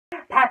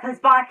Peppa's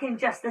back in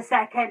just a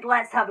second.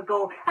 Let's have a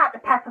go at the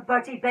Peppa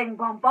Birdie Bing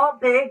Bong Bop.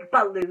 Big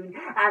balloon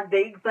and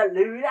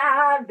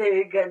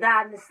bigger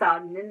than the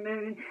sun and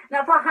moon.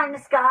 Now fly in the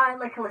sky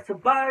like a little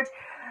bird.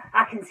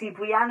 I can see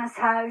Brianna's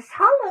house.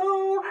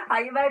 Hello!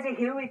 Are you ready?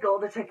 Here we go,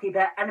 the tricky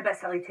bit, and a bit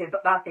silly too,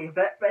 but my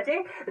favourite.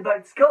 Ready? The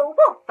birds go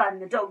woof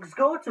and the dogs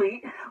go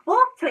tweet.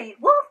 Woof tweet,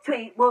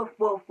 woof,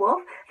 woof,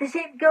 woof. The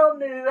sheep go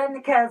moo and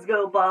the cows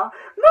go baa.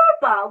 Moo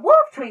baa,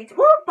 woof tweet,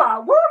 woof baa,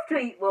 woof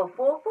tweet, woof,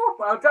 woof, woof.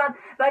 Well done.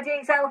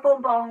 Ready?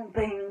 Xylophone bong,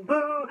 bing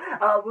boo.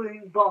 A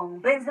wing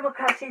bong, bing, some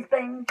crashes,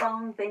 bing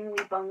bong, bing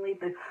wee bong wee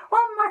boo.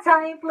 One more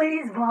time,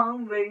 please,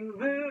 bong, bing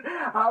boo.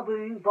 A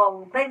wing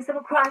bong, bing,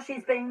 some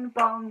crashes, bing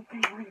bong,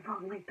 bing wee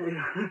bong wee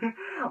boo.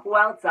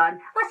 Well done.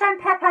 Let's try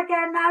Peppa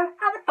again now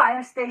at the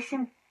fire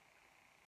station.